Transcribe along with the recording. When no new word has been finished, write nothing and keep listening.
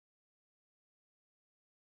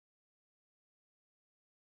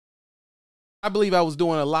I believe I was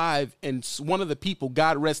doing a live, and one of the people,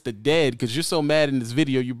 God rest the dead, because you're so mad in this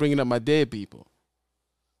video, you're bringing up my dead people.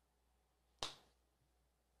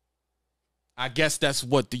 I guess that's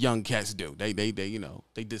what the young cats do. They you know,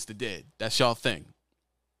 they diss the dead. That's y'all thing.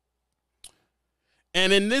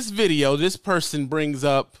 And in this video, this person brings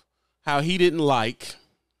up how he didn't like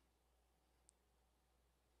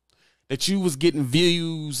that you was getting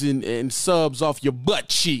views and subs off your butt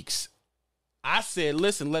cheeks. I said,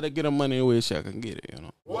 listen, let her get her money the way she can get it, you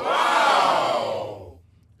know. Wow.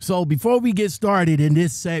 So before we get started in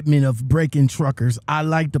this segment of Breaking Truckers, I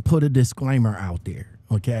like to put a disclaimer out there,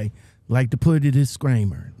 okay? Like to put a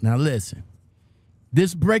disclaimer. Now listen,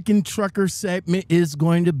 this Breaking Trucker segment is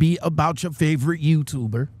going to be about your favorite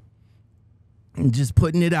YouTuber. I'm just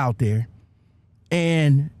putting it out there.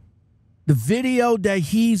 And the video that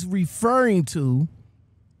he's referring to,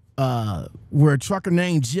 where a trucker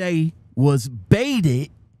named Jay was baited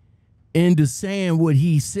into saying what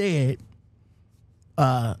he said,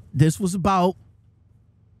 this was about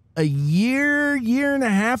a year and a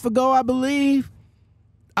half ago, I believe.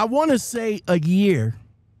 I want to say a year.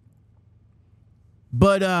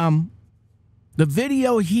 But the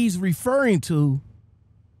video he's referring to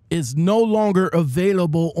is no longer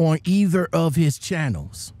available on either of his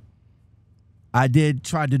channels. I did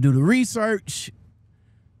try to do the research.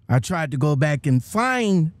 I tried to go back and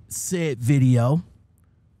find said video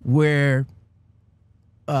where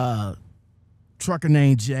trucker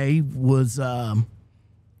named Jay was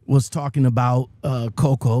talking about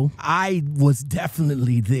Coco. I was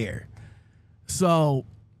definitely there. So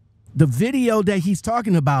the video that he's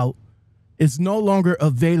talking about is no longer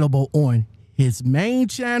available on his main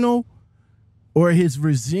channel or his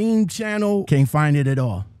resume channel. Can't find it at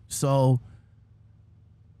all. So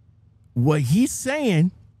what he's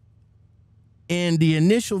saying in the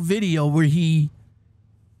initial video where he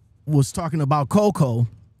was talking about Coco,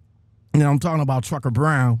 and I'm talking about Trucker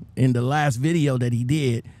Brown in the last video that he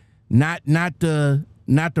did, not the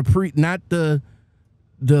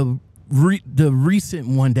recent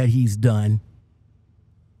one that he's done.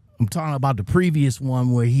 I'm talking about the previous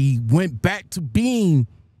one where he went back to being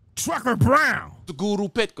Trucker Brown. The Guru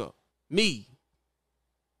Petka, me.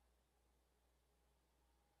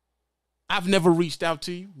 I've never reached out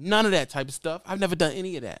to you. None of that type of stuff. I've never done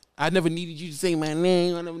any of that. I never needed you to say my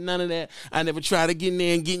name. None of that. I never tried to get in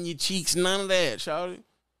there and get in your cheeks. None of that, shawty.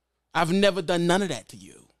 I've never done none of that to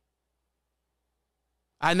you.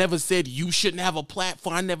 I never said you shouldn't have a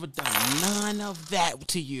platform. I never done none of that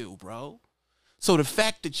to you, bro. So the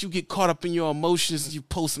fact that you get caught up in your emotions and you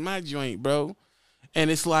post my joint, bro, and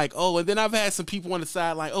it's like, oh, and then I've had some people on the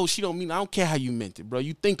side like, oh, she don't mean, I don't care how you meant it, bro.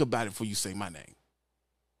 You think about it before you say my name.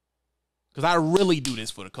 Because I really do this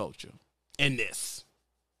for the culture. And this.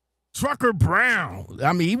 Trucker Brown.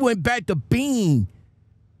 I mean, he went back to being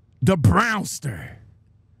the Brownster.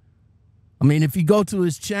 I mean, if you go to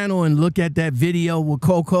his channel and look at that video with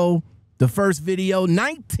Coco, the first video,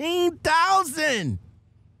 19,000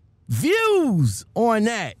 views on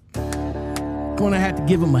that. Gonna have to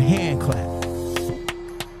give him a hand clap.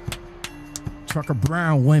 Trucker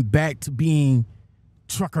Brown went back to being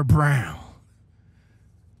Trucker Brown.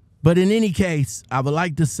 But in any case, I would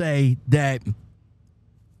like to say that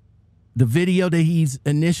the video that he's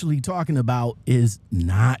initially talking about is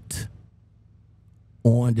not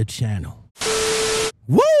on the channel.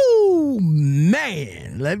 Woo,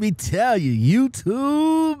 man, let me tell you,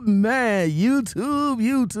 YouTube, man,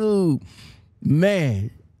 YouTube,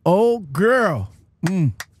 man, old girl,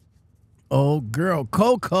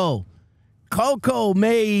 Coco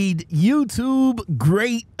made YouTube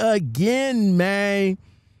great again, man.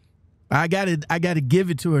 I gotta give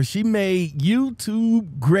it to her. She made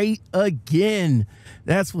YouTube great again.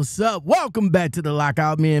 That's what's up. Welcome back to the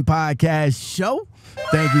Lockoutmen podcast show.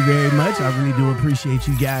 Thank you very much. I really do appreciate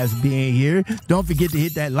you guys being here. Don't forget to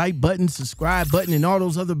hit that like button, subscribe button, and all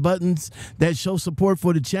those other buttons that show support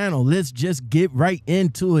for the channel. Let's just get right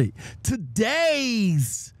into it.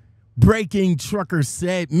 Today's Breaking Trucker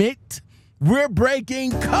segment, we're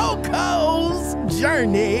breaking Coco's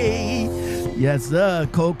journey. Yes, sir.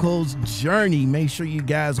 Coco's journey. Make sure you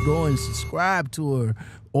guys go and subscribe to her.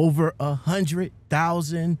 Over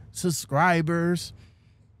 100,000 subscribers.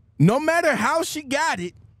 No matter how she got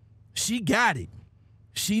it, she got it.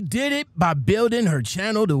 She did it by building her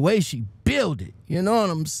channel the way she built it. You know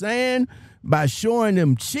what I'm saying? By showing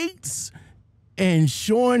them cheats and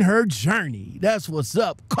showing her journey. That's what's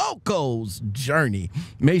up. Coco's journey.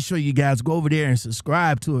 Make sure you guys go over there and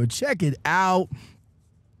subscribe to her. Check it out.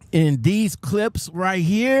 In these clips right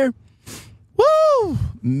here, woo,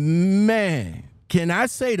 man, can I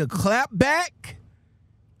say the clap back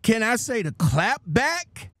can I say the clap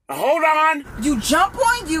back? Hold on. You jump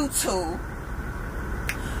on YouTube,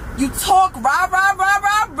 you talk rah, rah, rah,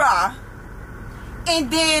 rah, rah,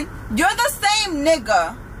 and then you're the same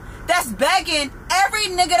nigga that's begging every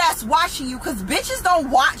nigga that's watching you, because bitches don't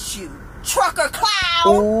watch you, trucker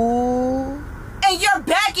clown. Ooh. And you're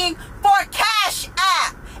begging for a cash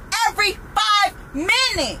app every 5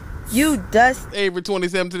 minutes. You dust. Avery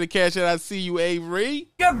 27 to the cash app. I see you, Avery.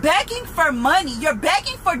 You're begging for money. You're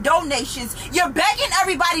begging for donations. You're begging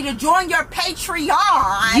everybody to join your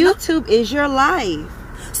Patreon. YouTube is your life.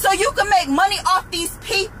 So you can make money off these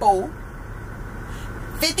people.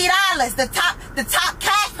 $50. The top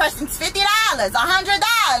cash person's $50.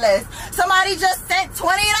 $100. Somebody just sent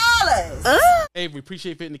 $20. Avery,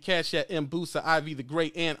 appreciate fitting the cash app. M Boosa, Ivy the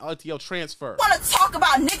Great, and RTL Transfer. Wanna talk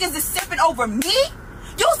about niggas that's sipping over me?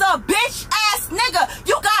 You's a bitch ass nigga.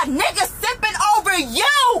 You got niggas sipping over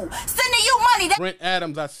you, sending you money. Brent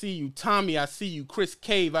Adams, I see you. Tommy, I see you. Chris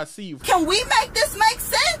Cave, I see you. Can we make this make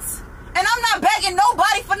sense? And I'm not begging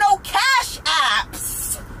nobody for no cash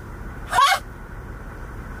apps. Huh?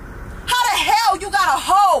 How the hell you got a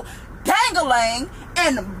hoe dangling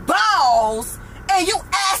and balls, and you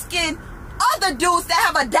asking other dudes that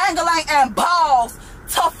have a dangling and balls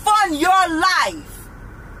to fund your life?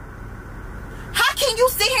 How can you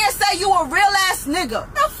sit here and say you a real ass nigga?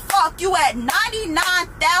 The fuck you at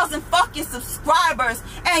 99,000 fucking subscribers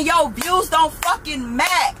and your views don't fucking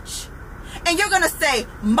match? And you're gonna say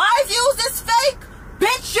my views is fake?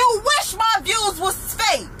 Bitch, you wish my views was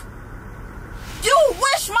fake. You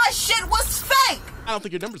wish my shit was fake. I don't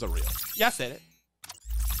think your numbers are real. Yeah, I said it.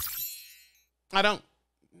 I don't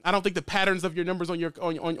think the patterns of your numbers on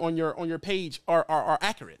your page are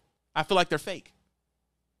accurate. I feel like they're fake.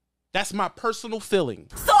 That's my personal feeling.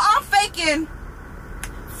 So I'm faking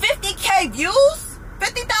 50K views,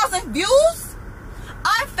 50,000 views.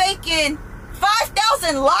 I'm faking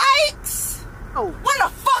 5,000 likes. Oh. When the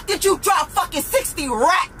fuck did you drop fucking 60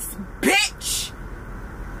 racks, bitch?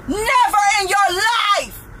 Never in your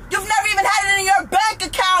life. You've never even had it in your bank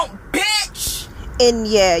account, bitch. And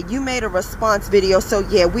yeah, you made a response video, so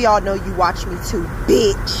yeah, we all know you watch me too,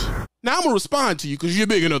 bitch. Now I'm gonna respond to you because you're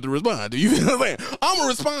big enough to respond to you. You know what I'm saying? I'm gonna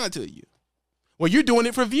respond to you. Well, you're doing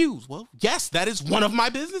it for views. Well, yes, that is one of my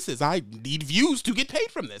businesses. I need views to get paid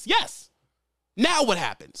from this. Yes. Now what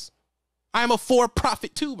happens? I am a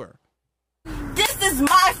for-profit tuber. This is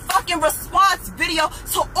my fucking response video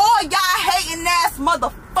to all y'all hating ass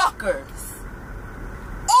motherfuckers.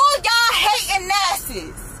 All y'all hating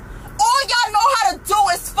asses. All y'all know how to do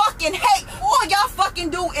is fucking hate. All y'all fucking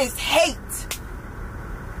do is hate.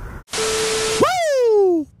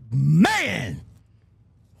 Woo! Man!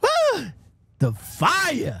 Woo! The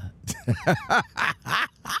fire!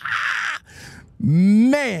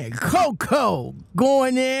 Man, Coco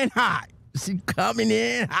going in hot. She coming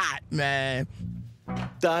in hot, man.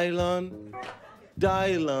 Dylan,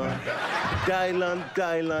 Dylan, Dylan,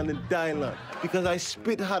 Dylan, and Dylan. Because I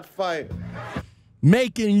spit hot fire.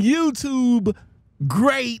 Making YouTube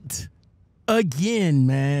great again,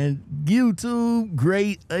 man. YouTube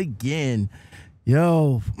great again.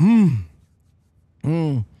 Yo,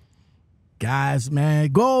 guys, man,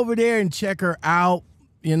 go over there and check her out.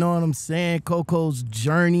 You know what I'm saying? KOKO'S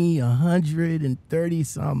journey, 130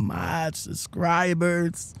 some odd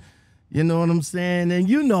subscribers. You know what I'm saying? And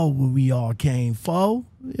you know what we all came for.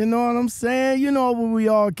 You know what I'm saying? You know what we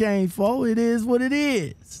all came for. It is what it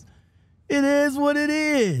is. It is what it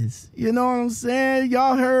is. You know what I'm saying?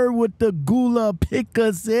 Y'all heard what the Gula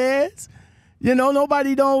Picker says. You know,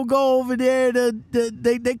 nobody don't go over there.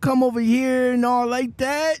 They come over here and all like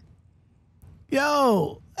that.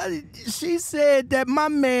 Yo, she said that my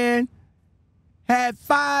man had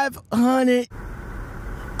 500.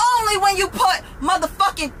 Only when you put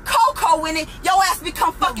motherfucking Coco in it, your ass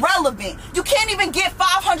become fucking relevant. You can't even get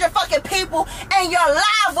 500 fucking people and you're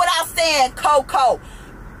live without saying Coco.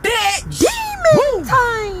 Bitch. Demon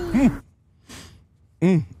time.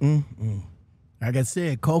 Like I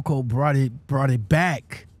said, Coco brought it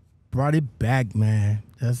back. Brought it back, man.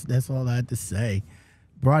 That's all I had to say.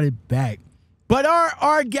 Brought it back. But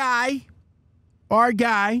our guy,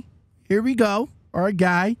 here we go. Our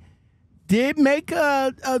guy did make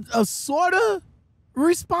a sort of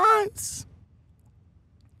response.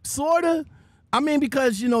 Sort of. I mean,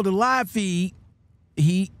 because, you know, the live feed,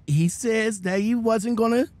 he says that he wasn't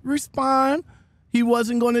going to respond. He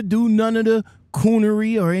wasn't going to do none of the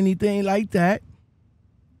coonery or anything like that.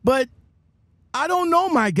 But I don't know,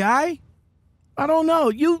 my guy. I don't know.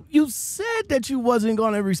 You said that you wasn't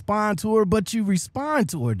going to respond to her, but you respond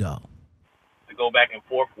to her, though. To go back and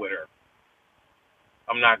forth with her.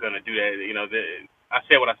 I'm not going to do that. You know, I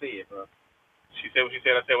said what I said, bro. She said what she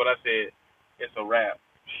said. I said what I said. It's a wrap.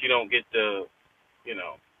 She don't get the, you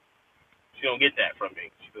know, she don't get that from me.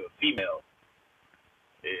 She's a female.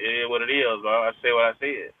 It is what it is, bro. I say what I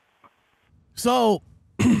said. So,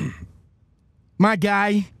 my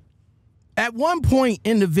guy, at one point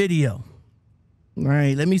in the video, all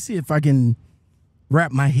right, let me see if I can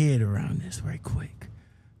wrap my head around this right quick.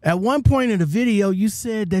 At one point in the video, you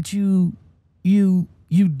said that you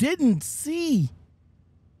didn't see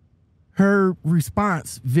her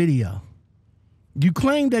response video. You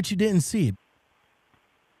claimed that you didn't see it.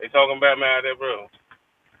 They talking about me out there, bro.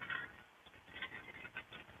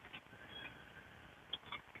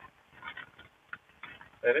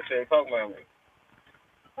 Hey, this ain't talking about me.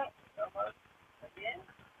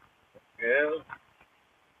 Yeah.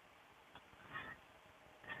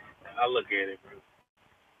 I look at it, bro.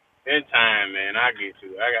 In time, man, I get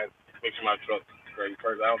to it. I got to make sure my truck's straight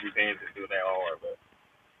first. I don't be paying attention to it that hard, but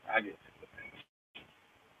I get to it, man.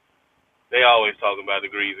 They always talking about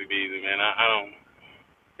the greasy beezy, man. I don't.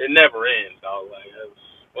 It never ends, dog. Like,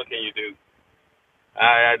 what can you do?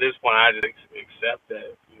 At this point, I just accept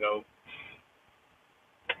that, you know.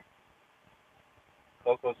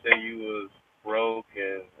 Coco said you was broke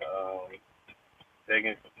and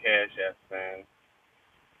begging for cash app, man.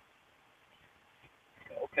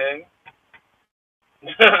 Okay.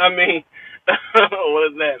 I mean, what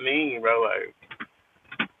does that mean, bro? Like,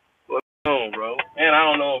 what's going on, bro? And I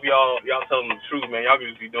don't know if y'all telling the truth, man. Y'all could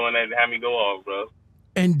just be doing that to have me go off, bro.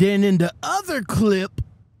 And then in the other clip,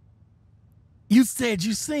 you said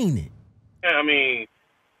you seen it. Yeah, I mean,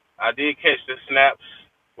 I did catch the snaps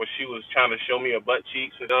where she was trying to show me her butt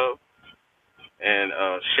cheeks and stuff, and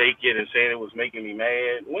shake it and saying it was making me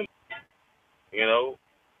mad. You know,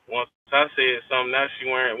 once I said something, now she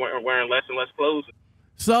wearing less and less clothes.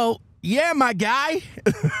 So, yeah, my guy.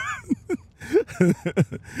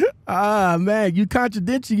 Man, you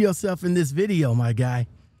contradicting yourself in this video, my guy.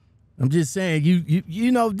 I'm just saying,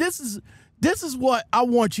 you know, this is what I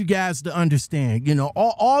want you guys to understand. You know,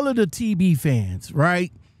 all of the TB fans,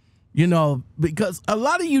 right? You know, because a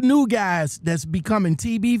lot of you new guys that's becoming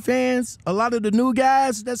TB fans, a lot of the new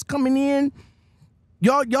guys that's coming in,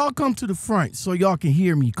 y'all come to the front so y'all can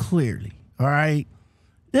hear me clearly, all right?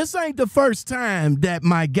 This ain't the first time that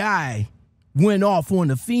my guy went off on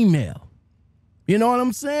a female. You know what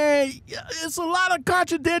I'm saying? It's a lot of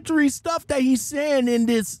contradictory stuff that he's saying in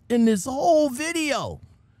this whole video.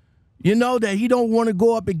 You know, that he don't want to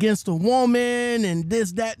go up against a woman and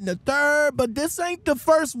this, that, and the third. But this ain't the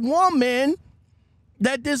first woman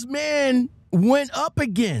that this man went up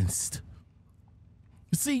against.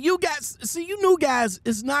 See, you new guys,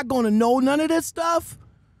 it's not going to know none of this stuff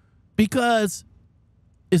because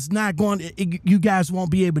it's not going to, you guys won't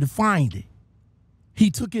be able to find it. He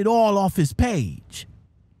took it all off his page.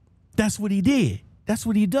 That's what he did. That's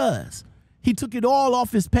what he does. He took it all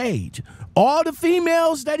off his page. All the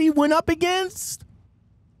females that he went up against,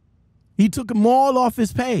 he took them all off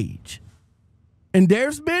his page. And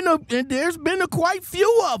there's been a quite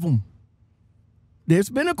few of them. There's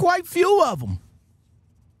been a quite few of them.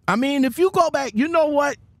 I mean, if you go back, you know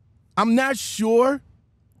what? I'm not sure.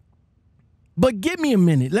 But give me a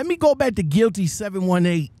minute. Let me go back to Guilty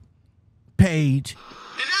 718 page.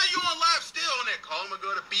 And now you on live still on that call my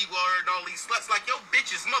girl the B-word and all these sluts like your bitch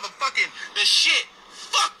is motherfucking the shit.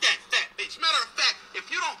 Fuck that fat bitch. Matter of fact, if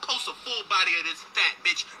you don't post a full body of this fat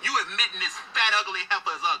bitch, you admitting this fat ugly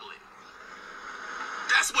heifer is ugly.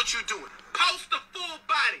 That's what you doing. Post the full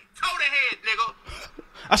body. Toe the head, nigga.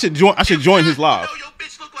 I should join his live. You know your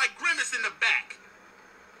bitch look like Grimace in the back.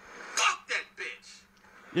 Fuck that bitch.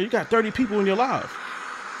 Yeah, you got 30 people in your live.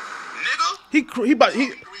 Nigga. He about.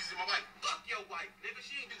 Fuck your wife, nigga.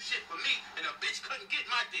 She ain't do shit for me, and a bitch couldn't get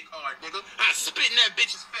my dick hard, nigga. I spit in that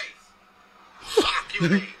bitch's face. Fuck you,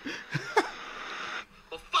 man.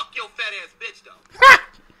 Well, fuck your fat ass bitch though.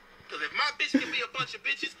 Because if my bitch can be a bunch of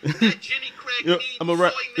bitches, that Jenny Craig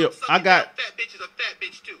I got fat bitch is a fat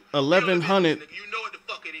bitch too. 1,100. You know what the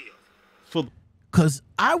fuck it is. Because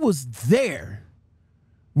I was there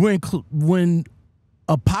when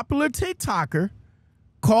a popular TikToker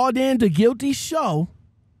called in the Guilty show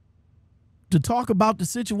to talk about the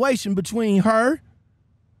situation between her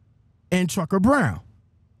and Trucker Brown.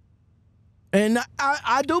 And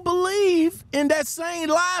I do believe in that same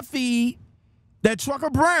live feed that Trucker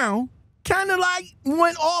Brown kind of like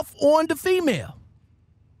went off on the female.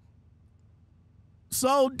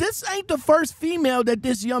 So this ain't the first female that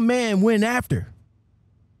this young man went after.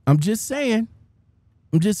 I'm just saying.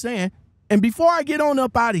 And before I get on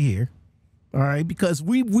up out of here, all right, because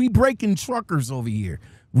we breaking truckers over here.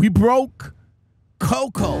 We broke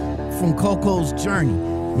Coco from Coco's Journey.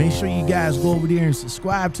 Make sure you guys go over there and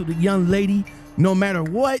subscribe to the young lady. No matter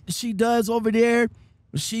what she does over there,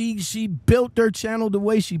 she built her channel the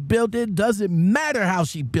way she built it. Doesn't matter how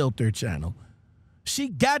she built her channel. She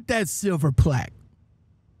got that silver plaque.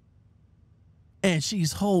 And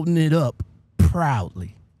she's holding it up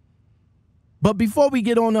proudly. But before we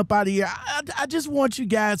get on up out of here, I just want you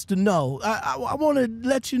guys to know, I want to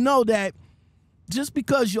let you know that just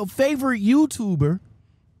because your favorite YouTuber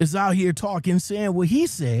is out here talking, saying what he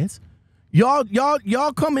says,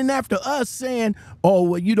 y'all coming after us saying, oh,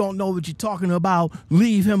 well, you don't know what you're talking about.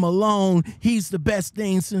 Leave him alone. He's the best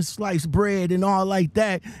thing since sliced bread and all like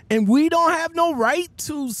that. And we don't have no right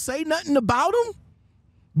to say nothing about him.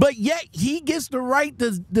 But yet he gets the right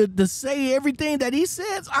to say everything that he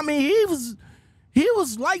says. I mean, he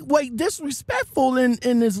was lightweight disrespectful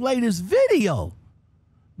in his latest video.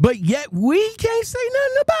 But yet we can't say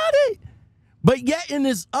nothing about it. But yet in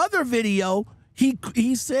this other video,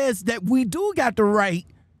 he says that we do got the right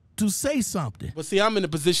to say something. But see, I'm in a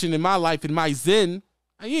position in my life, in my zen,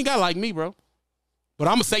 you ain't got to like me, bro. But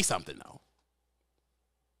I'm going to say something, though.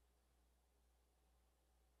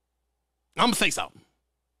 I'm going to say something.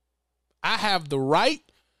 I have the right,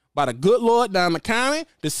 by the good Lord down the county,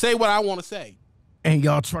 to say what I want to say. And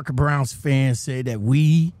y'all Trucker Browns fans say that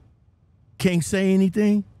we can't say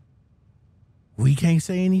anything? We can't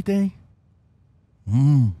say anything?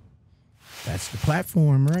 That's the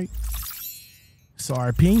platform, right? It's our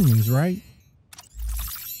opinions, right?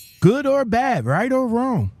 Good or bad, right or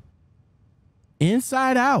wrong.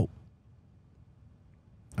 Inside out.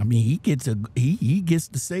 I mean, he gets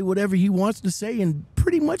to say whatever he wants to say and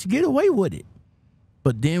pretty much get away with it.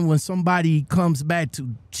 But then when somebody comes back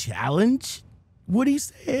to challenge what he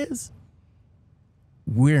says,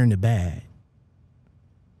 we're in the bad.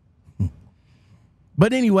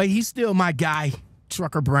 But anyway, he's still my guy,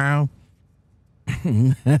 Trucker Brown.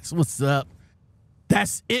 That's what's up.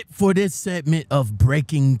 That's it for this segment of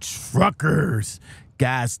Breaking Truckers.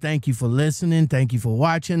 Guys, thank you for listening. Thank you for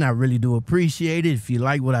watching. I really do appreciate it. If you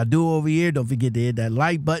like what I do over here, don't forget to hit that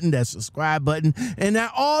like button, that subscribe button, and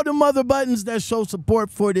that all the other buttons that show support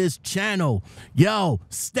for this channel. Yo,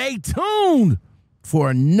 stay tuned for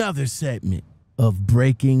another segment of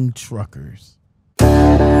Breaking Truckers.